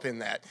all up in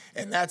that,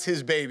 and that's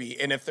his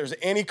baby. And if there's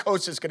any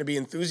coach that's going to be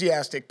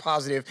enthusiastic,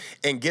 positive,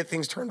 and get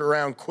things turned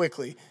around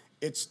quickly,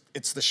 it's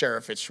the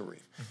Sheriff, it's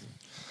Sharif.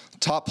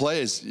 Top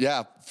plays,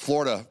 yeah,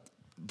 Florida,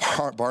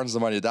 Barnes the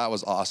money, that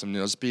was awesome.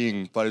 Just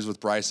being buddies with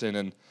Bryson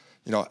and,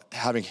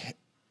 having,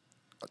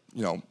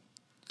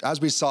 as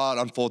we saw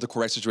it unfold, the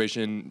quarterback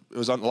situation, it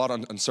was a lot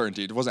of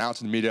uncertainty. It wasn't out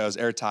to the media. It was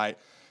airtight.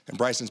 And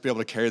Bryson's be able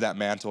to carry that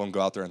mantle and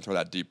go out there and throw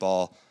that deep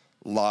ball.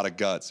 A lot of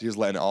guts. He was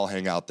letting it all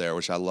hang out there,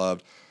 which I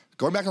loved.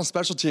 Going back on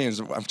special teams,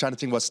 I'm trying to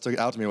think what stuck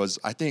out to me was,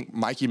 I think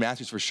Mikey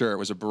Matthews for sure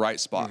was a bright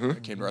spot when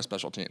it came to our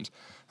special teams.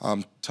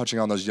 Touching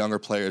on those younger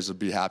players to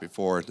be happy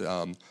for.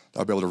 They'll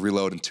be able to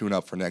reload and tune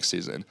up for next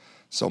season.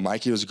 So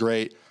Mikey was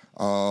great.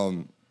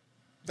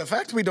 The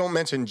fact we don't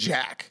mention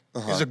Jack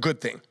is a good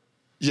thing.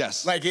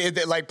 Yes.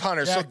 Like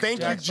punter. So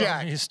thank you,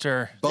 Jack.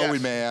 Bowie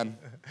man,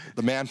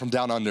 the man from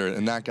down under.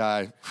 And that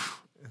guy,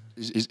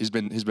 he's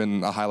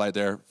been a highlight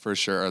there for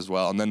sure as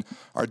well. And then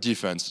our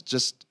defense,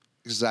 just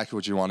exactly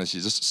what you want to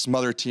see. Just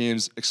smother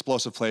teams,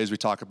 explosive plays we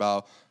talk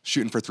about,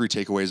 shooting for 3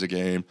 takeaways a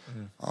game,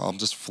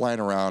 just flying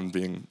around,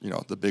 being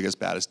the biggest,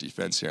 baddest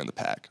defense here in the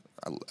pack.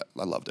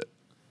 I loved it.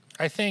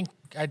 I think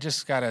I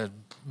just got to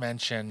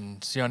mention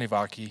Sione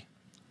Vaki.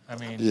 I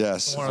mean,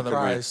 yes. One of the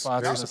great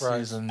spots of the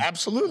season.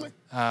 Absolutely.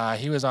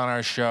 He was on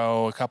our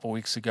show a couple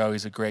weeks ago.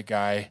 He's a great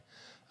guy.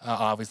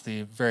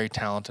 Obviously, very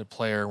talented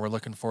player. We're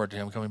looking forward to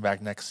him coming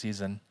back next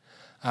season.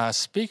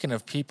 Speaking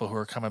of people who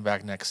are coming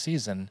back next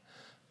season,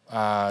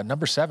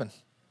 number 7,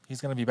 he's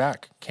going to be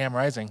back. Cam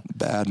Rising.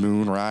 Bad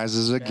moon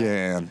rises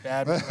again.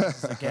 Bad moon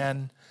rises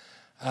again.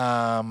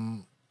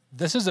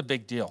 This is a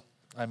big deal.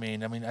 I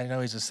mean, I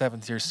know he's a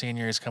 7th-year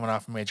senior. He's coming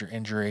off a major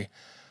injury.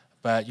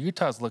 But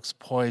Utah's looks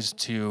poised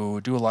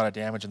to do a lot of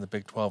damage in the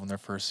Big 12 in their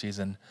first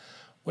season.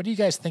 What do you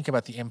guys think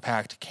about the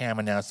impact Cam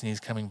announcing he's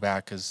coming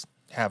back is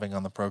having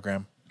on the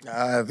program?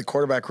 The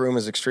quarterback room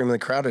is extremely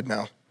crowded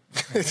now.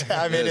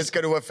 I mean, it's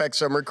going to affect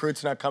some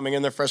recruits not coming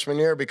in their freshman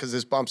year because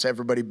this bumps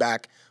everybody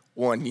back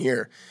 1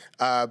 year.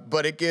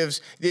 But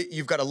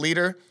you've got a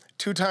leader,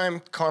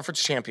 2-time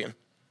conference champion,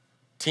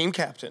 team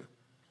captain,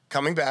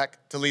 coming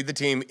back to lead the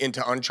team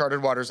into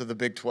uncharted waters of the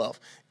Big 12.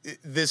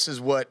 This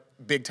is what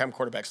big-time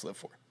quarterbacks live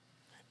for.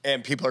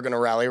 And people are going to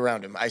rally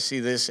around him. I see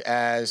this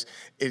as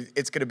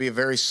it's going to be a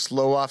very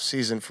slow off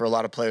season for a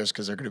lot of players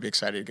because they're going to be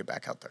excited to get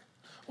back out there.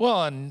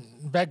 Well, and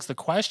begs the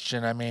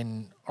question, I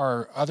mean,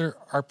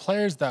 are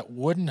players that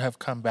wouldn't have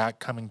come back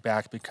coming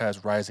back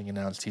because Rising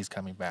announced he's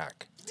coming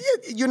back?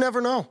 You never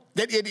know.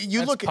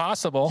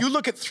 Possible. You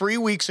look at 3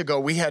 weeks ago,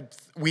 we had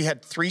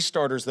 3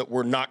 starters that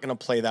were not going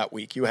to play that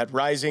week. You had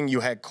Rising, you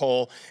had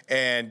Cole,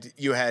 and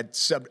you had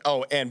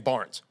and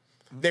Barnes.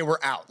 They were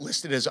out,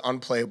 listed as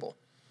unplayable.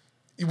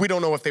 We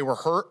don't know if they were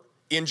hurt,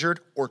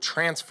 injured, or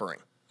transferring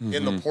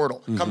in the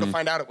portal. Come to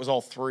find out, it was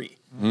all 3.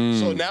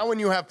 So now when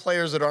you have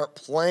players that aren't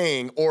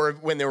playing or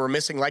when they were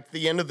missing, like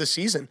the end of the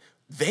season,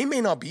 they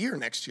may not be here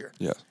next year.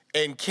 Yeah.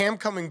 And Cam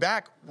coming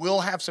back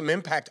will have some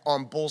impact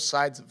on both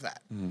sides of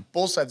that.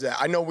 Both sides of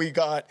that. I know we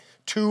got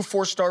 2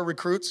 4-star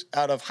recruits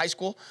out of high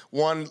school,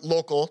 1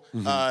 local,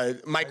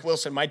 Mike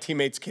Wilson, my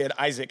teammate's kid,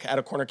 Isaac, out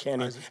of Corner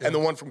Canyon, and the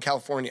one from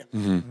California.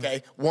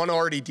 Okay, 1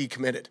 already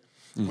decommitted.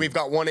 We've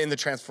got 1 in the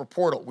transfer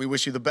portal. We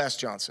wish you the best,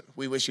 Johnson.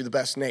 We wish you the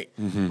best, Nate.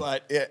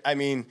 But,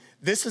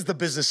 this is the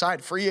business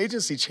side. Free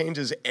agency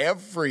changes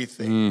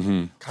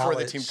everything for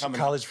the team coming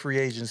College free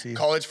agency.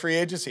 College free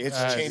agency.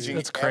 It's changing.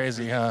 It's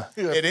crazy, huh?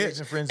 It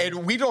is.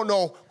 And we don't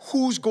know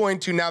who's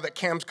going to, now that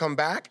Cam's come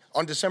back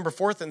on December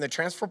 4th in the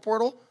transfer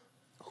portal,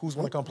 who's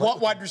going to come play?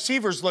 What wide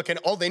receivers looking,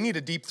 they need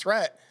a deep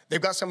threat. They've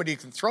got somebody who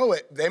can throw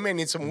it. They may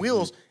need some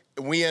wheels.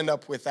 We end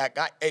up with that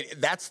guy.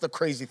 That's the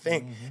crazy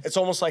thing. It's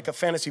almost like a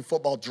fantasy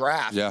football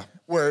draft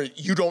where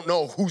you don't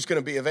know who's going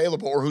to be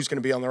available or who's going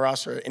to be on the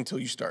roster until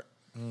you start.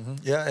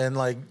 Yeah, and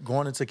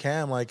going into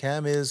Cam,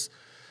 Cam is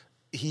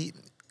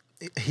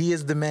he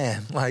is the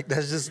man. Like,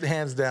 that's just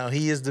hands down.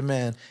 He is the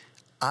man.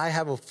 I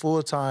have a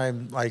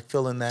full-time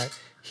feeling that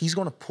he's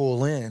going to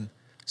pull in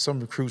some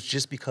recruits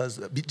just because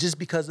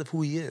of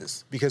who he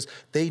is. Because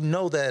they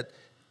know that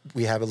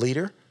we have a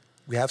leader,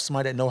 we have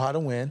somebody that know how to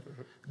win,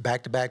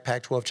 back-to-back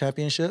Pac-12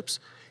 championships.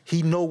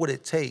 He know what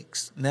it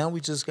takes. Now we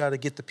just got to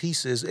get the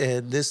pieces.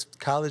 And this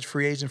college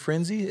free agent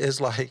frenzy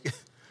is like,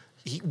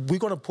 we're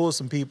going to pull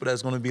some people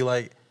that's going to be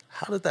like,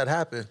 how did that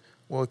happen?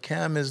 Well,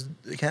 Cam is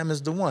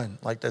the one.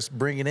 Like, that's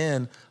bringing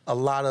in a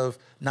lot of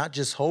not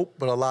just hope,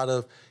 but a lot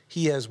of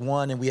he has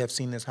won and we have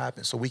seen this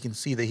happen. So we can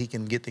see that he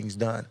can get things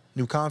done.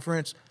 New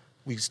conference,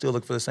 we still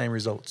look for the same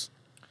results.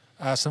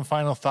 Some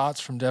final thoughts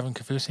from Devin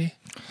Kaufusi.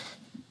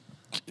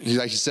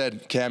 Like you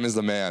said, Cam is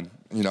the man.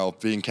 You know,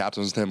 being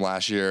captain with him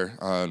last year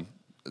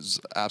is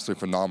absolutely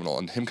phenomenal.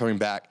 And him coming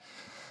back,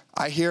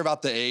 I hear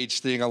about the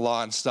age thing a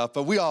lot and stuff,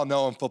 but we all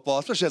know in football,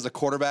 especially as a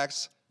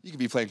quarterbacks, you can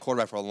be playing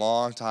quarterback for a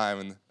long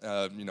time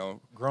and, you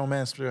know. Grown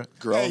man spirit.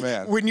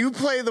 Hey, when you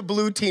play the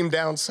blue team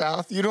down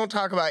south, you don't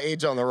talk about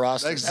age on the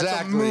roster. Exactly.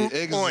 That's a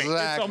moot point.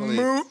 It's a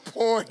moot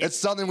point. It's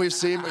something we've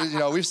seen, you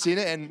know, we've seen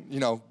it, and,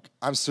 you know,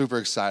 I'm super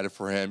excited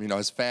for him. You know,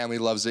 his family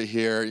loves it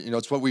here. You know,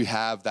 it's what we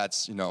have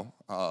that's,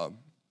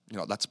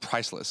 that's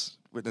priceless.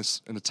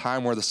 In a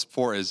time where the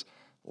sport is,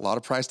 a lot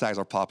of price tags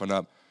are popping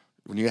up.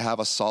 When you have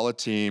a solid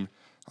team,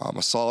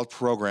 a solid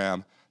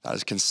program that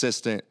is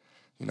consistent,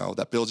 you know,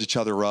 that builds each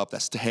other up,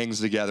 that hangs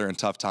together in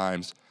tough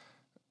times.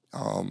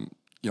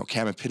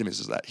 Cam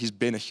epitomizes that. He's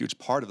been a huge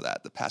part of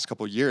that the past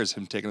couple of years,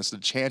 him taking us to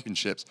the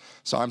championships.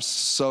 So I'm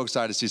so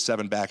excited to see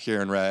Seven back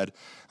here in red.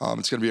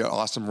 It's going to be an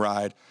awesome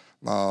ride.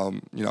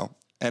 And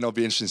it'll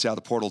be interesting to see how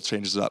the portal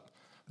changes up.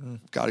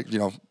 Got it,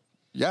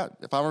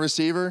 if I'm a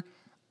receiver,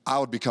 I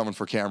would be coming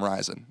for Cam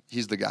Rising.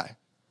 He's the guy.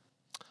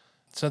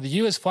 So the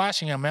U is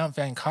flashing on Mount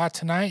Van Cott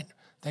tonight.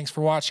 Thanks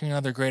for watching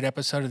another great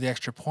episode of The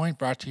Extra Point,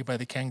 brought to you by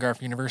the Ken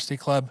Garf University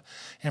Club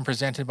and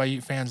presented by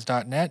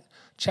Utefans.net.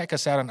 Check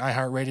us out on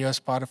iHeartRadio,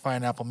 Spotify,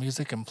 and Apple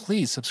Music, and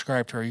please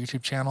subscribe to our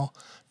YouTube channel.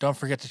 Don't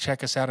forget to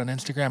check us out on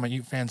Instagram at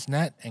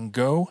Utefansnet, and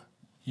go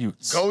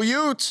Utes. Go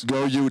Utes.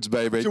 Go Utes,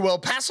 baby. To El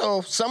Paso,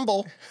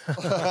 Sumble.